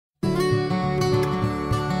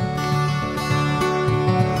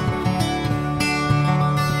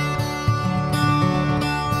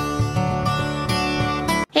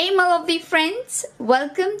friends,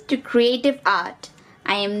 welcome to Creative Art.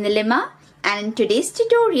 I am Nilima and in today's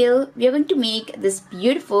tutorial we are going to make this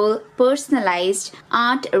beautiful personalized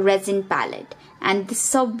art resin palette. And this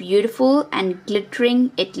is how beautiful and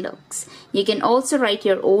glittering it looks. You can also write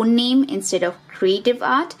your own name instead of Creative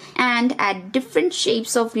Art and add different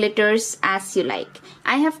shapes of glitters as you like.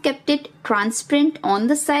 I have kept it transparent on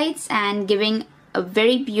the sides and giving a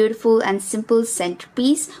very beautiful and simple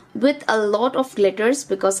centerpiece with a lot of glitters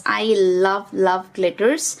because I love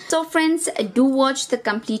glitters. So friends, do watch the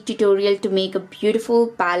complete tutorial to make a beautiful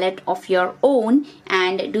palette of your own,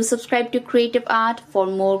 and do subscribe to Creative Art for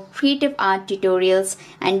more creative art tutorials,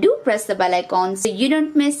 and do press the bell icon so you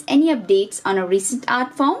don't miss any updates on a recent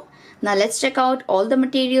art form. Now let's check out all the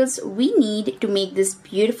materials we need to make this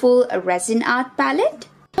beautiful resin art palette.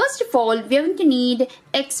 First of all, we are going to need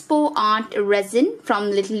Expo Art Resin from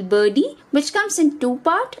Little Birdie, which comes in two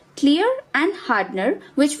parts, clear and hardener,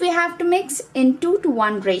 which we have to mix in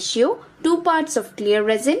 2:1 ratio, 2 parts of clear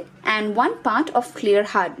resin and 1 part of clear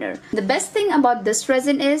hardener. The best thing about this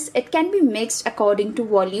resin is it can be mixed according to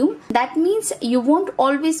volume. That means you won't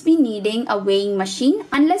always be needing a weighing machine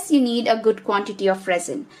unless you need a good quantity of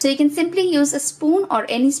resin. So you can simply use a spoon or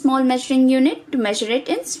any small measuring unit to measure it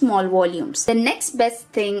in small volumes. The next best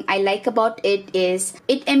thing I like about it is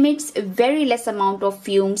it emits very less amount of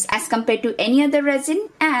fumes as compared to any other resin,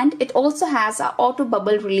 and it also has an auto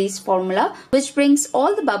bubble release formula which brings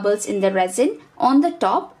all the bubbles in the resin on the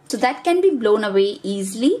top, so that can be blown away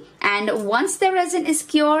easily, and once the resin is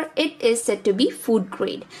cured, it is said to be food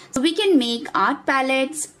grade. So we can make art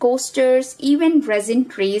palettes, coasters, even resin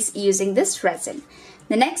trays using this resin.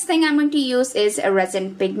 The next thing I'm going to use is a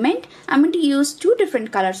resin pigment. I'm going to use 2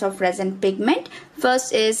 different colors of resin pigment.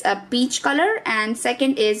 First is a peach color and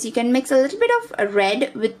second is you can mix a little bit of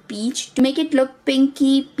red with peach to make it look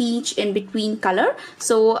pinky peach in between color.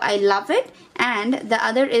 So I love it. And the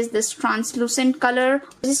other is this translucent color.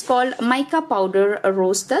 This is called mica powder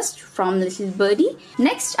rose dust from Little Birdie.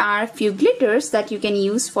 Next are a few glitters that you can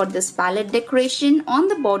use for this palette decoration. On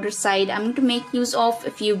the border side, I'm going to make use of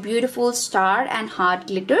a few beautiful star and heart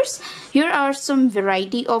glitters. Here are some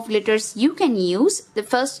variety of glitters you can use. The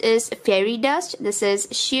first is fairy dust. This is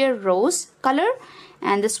sheer rose color,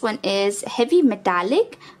 and this one is heavy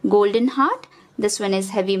metallic golden heart. This one is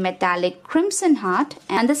heavy metallic crimson heart,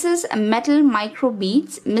 and this is metal micro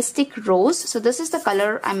beads mystic rose. So this is the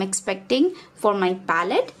color I'm expecting for my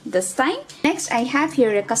palette this time. Next, I have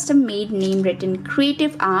here a custom made name written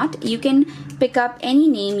Creative Art. You can pick up any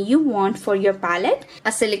name you want for your palette.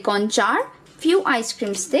 A silicone jar, few ice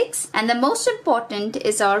cream sticks, and the most important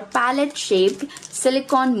is our palette shaped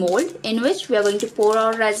silicone mold in which we are going to pour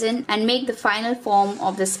our resin and make the final form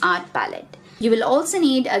of this art palette. You will also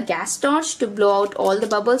need a gas torch to blow out all the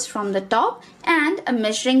bubbles from the top and a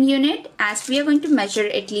measuring unit, as we are going to measure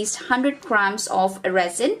at least 100 grams of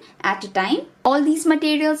resin at a time. All these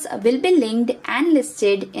materials will be linked and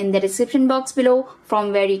listed in the description box below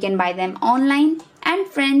from where you can buy them online. And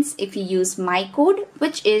friends, if you use my code,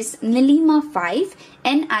 which is NILIMA5,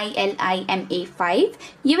 NILIMA5,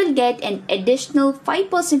 you will get an additional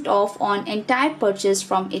 5% off on entire purchase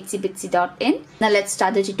from ITSYBITSY.in. Now let's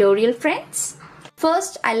start the tutorial, friends.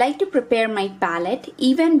 First, I like to prepare my palette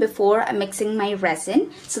even before mixing my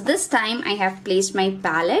resin. So this time I have placed my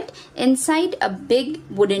palette inside a big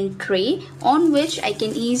wooden tray on which I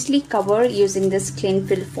can easily cover using this cling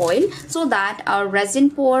fill foil so that our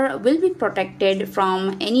resin pour will be protected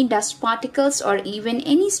from any dust particles or even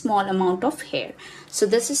any small amount of hair. So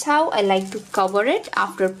this is how I like to cover it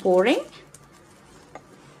after pouring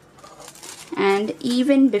and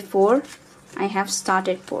even before I have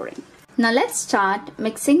started pouring. Now let's start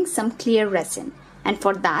mixing some clear resin, and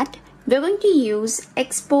for that we're going to use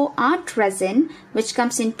Expo Art Resin, which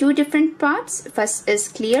comes in 2 different parts. First is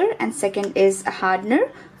clear and second is a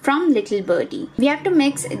hardener from Little Birdie. We have to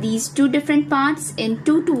mix these 2 different parts in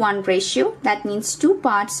 2:1 ratio. That means 2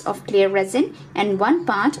 parts of clear resin and 1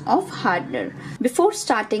 part of hardener. Before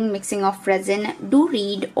starting mixing of resin, do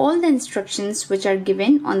read all the instructions which are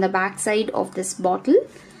given on the back side of this bottle.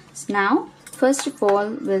 So now, first of all,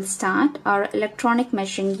 we'll start our electronic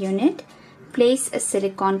measuring unit. Place a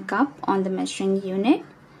silicone cup on the measuring unit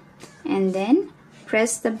and then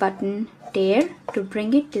press the button there to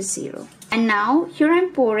bring it to 0. And now here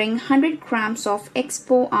I'm pouring 100 grams of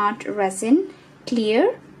Expo Art Resin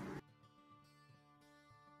clear.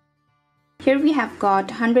 Here we have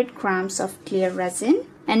got 100 grams of clear resin.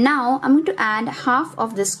 And now I'm going to add half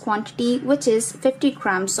of this quantity, which is 50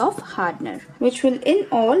 grams of hardener, which will in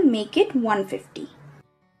all make it 150.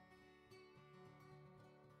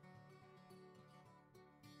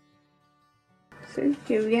 So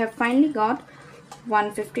here we have finally got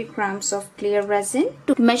 150 grams of clear resin.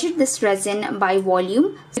 To measure this resin by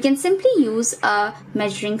volume, you can simply use a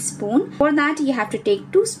measuring spoon. For that, you have to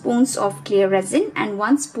take 2 spoons of clear resin and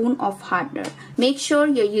 1 spoon of hardener. Make sure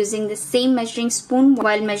you're using the same measuring spoon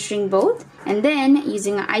while measuring both, and then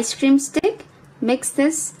using an ice cream stick, mix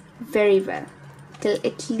this very well till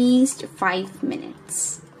at least 5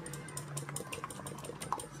 minutes.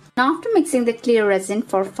 Now after mixing the clear resin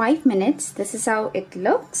for 5 minutes, this is how it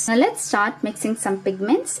looks. Now let's start mixing some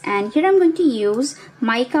pigments, and here I'm going to use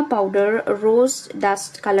mica powder rose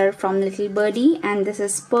dust color from Little Birdie, and this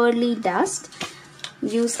is pearly dust.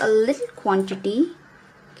 Use a little quantity,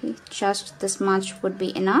 okay, just this much would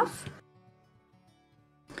be enough.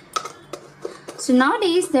 So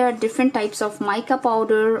nowadays there are different types of mica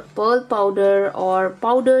powder, pearl powder or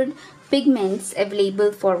powdered pigments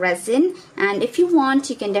available for resin, and if you want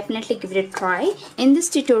you can definitely give it a try. In this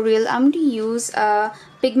tutorial I'm going to use a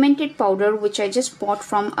pigmented powder which I just bought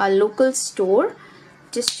from a local store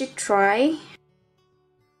just to try.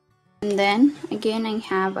 And then again I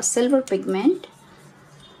have a silver pigment.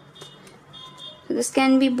 So this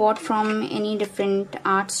can be bought from any different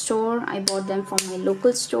art store. I bought them from my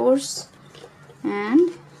local stores.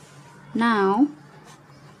 And now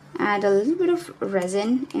add a little bit of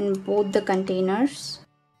resin in both the containers,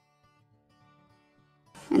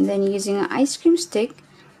 and then using an ice cream stick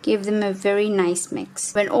give them a very nice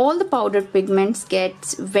mix. When all the powdered pigments get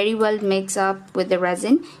very well mixed up with the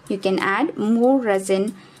resin, you can add more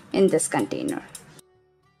resin in this container.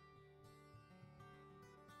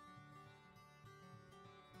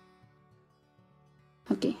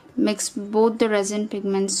 Okay, mix both the resin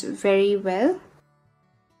pigments very well.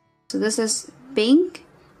 So this is pink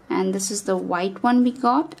and this is the white one we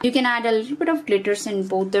got. You can add a little bit of glitters in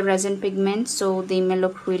both the resin pigments so they may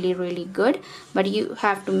look really good, but you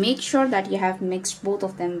have to make sure that you have mixed both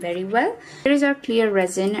of them very well. Here is our clear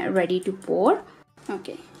resin ready to pour.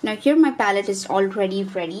 Okay, now here my palette is already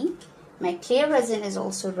ready. My clear resin is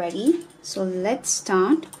also ready. So let's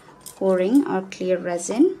start pouring our clear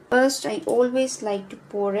resin. First, I always like to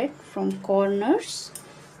pour it from corners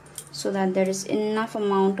so that there is enough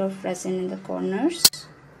amount of resin in the corners.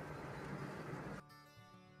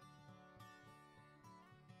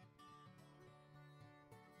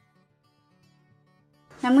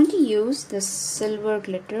 I'm going to use this silver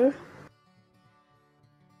glitter.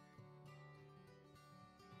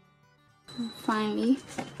 And finally,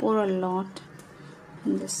 pour a lot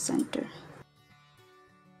in the center.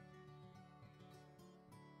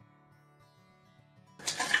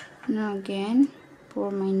 Now again,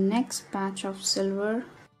 pour my next batch of silver.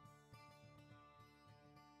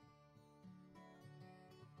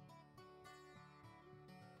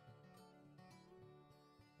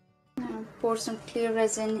 Now pour some clear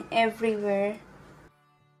resin everywhere.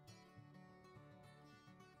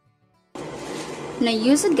 Now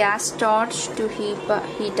use a gas torch to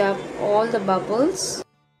heat up all the bubbles.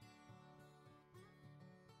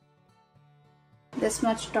 This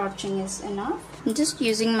much torching is enough. I'm just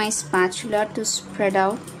using my spatula to spread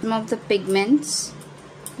out some of the pigments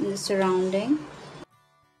in the surrounding.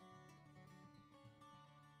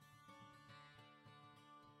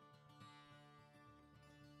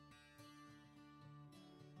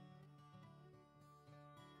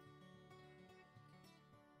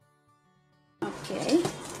 Okay,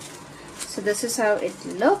 so this is how it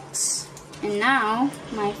looks. And now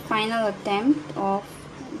my final attempt of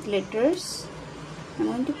glitters. I'm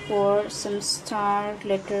going to pour some star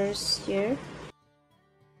glitters here.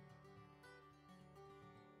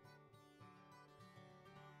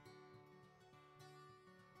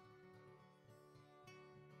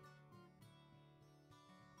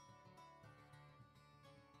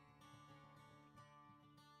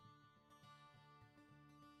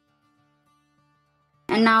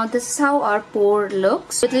 And now this is how our pour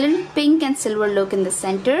looks, with a little pink and silver look in the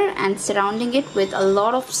center and surrounding it with a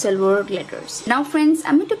lot of silver glitters. Now friends,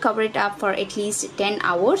 I'm going to cover it up for at least 10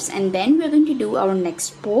 hours and then we're going to do our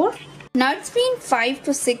next pour. Now it's been 5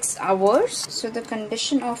 to 6 hours, so the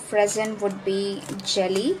condition of resin would be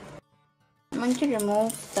jelly. I'm going to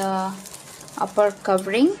remove the upper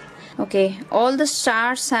covering. Okay, all the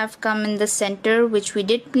stars have come in the center, which we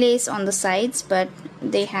did place on the sides, but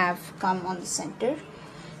they have come on the center.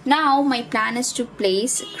 Now my plan is to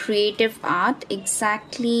place creative art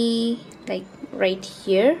exactly like right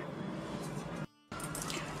here.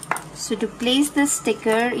 So to place the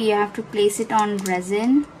sticker, you have to place it on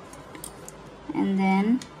resin and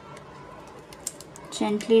then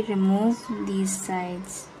gently remove these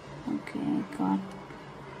sides. Okay, I got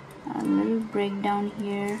a little breakdown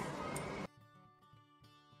here.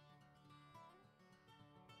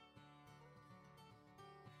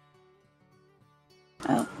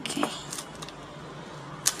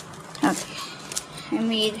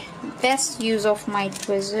 made best use of my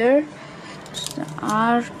tweezer. The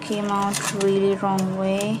art came out really wrong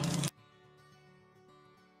way.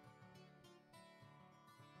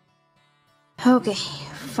 Okay,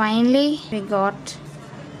 finally we got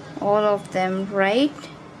all of them right.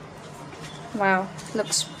 Wow,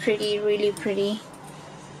 looks pretty, really pretty.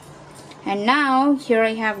 And now here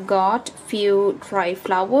I have got few dry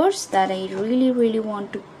flowers that I really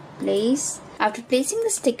want to place. After placing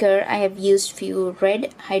the sticker, I have used few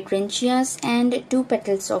red hydrangeas and 2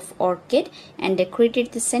 petals of orchid and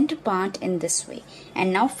decorated the center part in this way.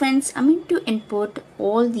 And now friends, I'm going to input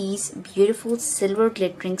all these beautiful silver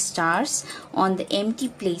glittering stars on the empty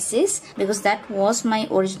places because that was my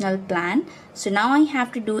original plan. So now I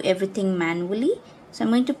have to do everything manually. So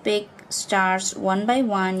I'm going to pick stars one by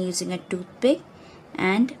one using a toothpick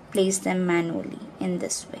and place them manually in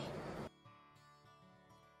this way.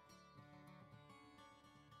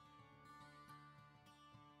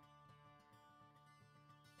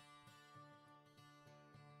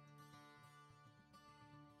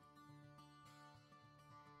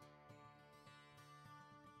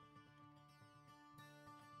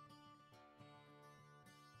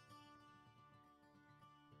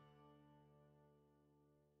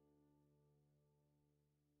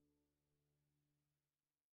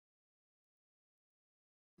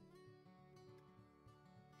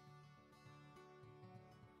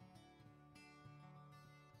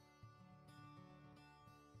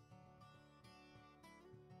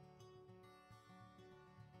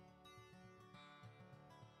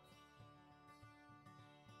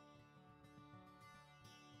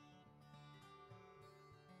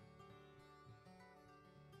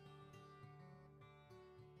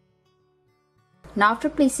 Now after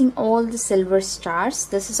placing all the silver stars,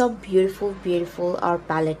 this is how beautiful our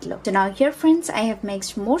palette looks. So now here friends, I have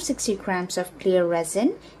mixed more 60 grams of clear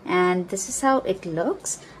resin and this is how it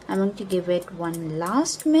looks. I'm going to give it one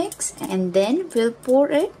last mix and then we'll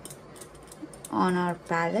pour it on our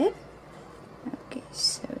palette. Okay,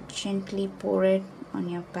 so gently pour it on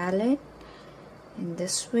your palette in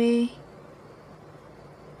this way.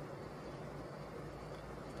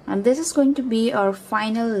 And this is going to be our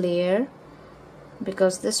final layer,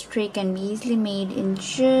 because this tray can be easily made in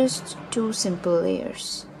just 2 simple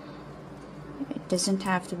layers. It doesn't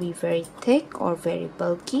have to be very thick or very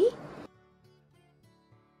bulky.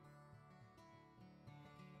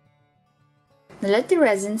 Now let the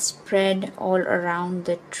resin spread all around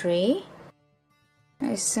the tray.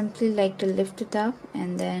 I simply like to lift it up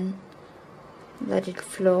and then let it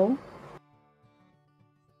flow.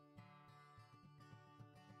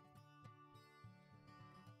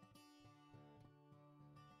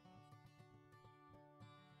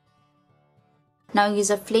 Now use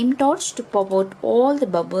a flame torch to pop out all the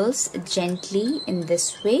bubbles gently in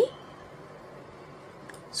this way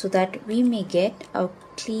so that we may get a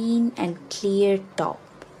clean and clear top.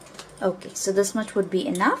 Okay, so this much would be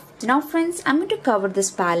enough. Now friends, I'm going to cover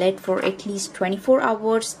this palette for at least 24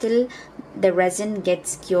 hours till the resin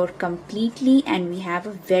gets cured completely and we have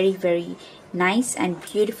a very nice and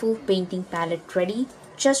beautiful painting palette ready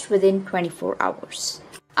just within 24 hours.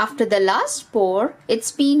 After the last pour,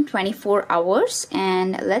 it's been 24 hours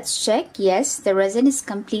and let's check. Yes, the resin is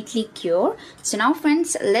completely cured. So now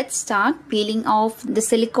friends, let's start peeling off the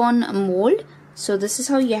silicone mold. So this is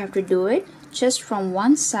how you have to do it. Just from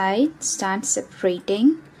one side, start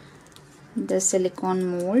separating the silicone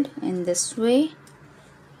mold in this way.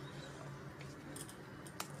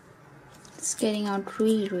 It's getting out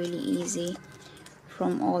really easy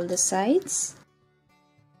from all the sides.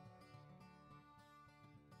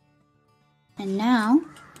 And now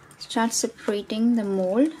start separating the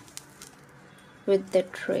mold with the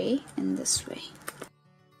tray in this way.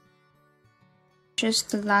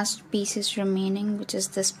 Just the last piece is remaining, which is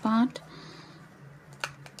this part.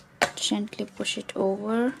 Gently push it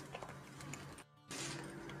over.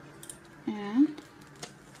 And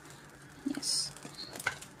yes,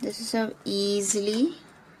 this is how easily,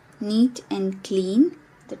 neat and clean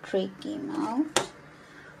the tray came out.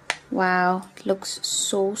 Wow, it looks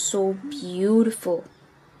so beautiful.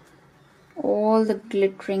 All the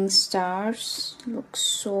glittering stars look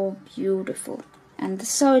so beautiful. And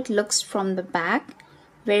this is how it looks from the back.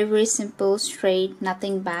 Very simple, straight,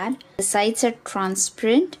 nothing bad. The sides are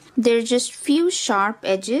transparent. There are just few sharp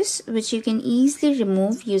edges which you can easily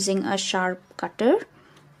remove using a sharp cutter.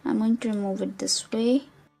 I'm going to remove it this way.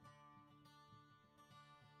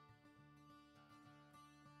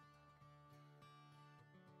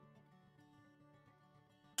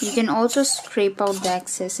 You can also scrape out the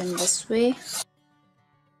excess in this way.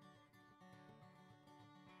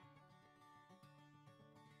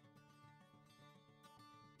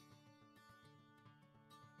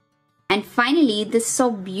 And finally, this is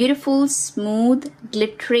so beautiful, smooth,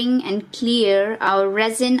 glittering and clear our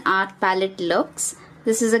resin art palette looks.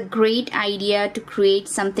 This is a great idea to create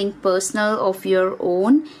something personal of your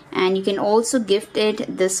own, and you can also gift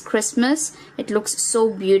it this Christmas. It looks so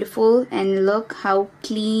beautiful, and look how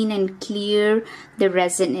clean and clear the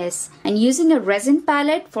resin is. And using a resin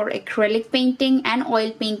palette for acrylic painting and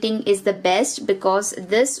oil painting is the best, because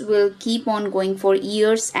this will keep on going for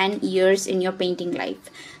years and years in your painting life.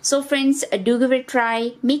 So friends, do give it a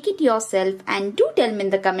try, make it yourself, and do tell me in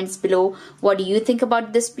the comments below what do you think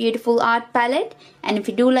about this beautiful art palette. And if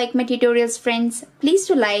you do like my tutorials friends, please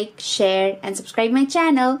do like, share and subscribe my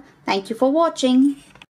channel. Thank you for watching.